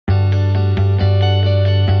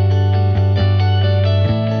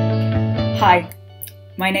Hi,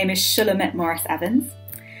 my name is Shulamit Morris-Evans.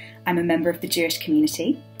 I'm a member of the Jewish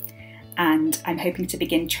community and I'm hoping to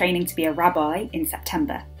begin training to be a rabbi in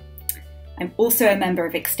September. I'm also a member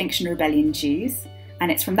of Extinction Rebellion Jews, and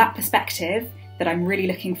it's from that perspective that I'm really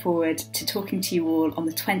looking forward to talking to you all on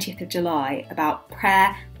the 20th of July about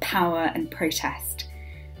prayer, power and protest.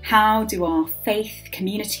 How do our faith,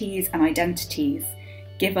 communities and identities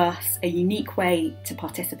give us a unique way to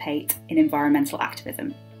participate in environmental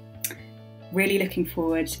activism? Really looking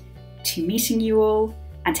forward to meeting you all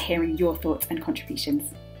and to hearing your thoughts and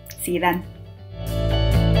contributions. See you then.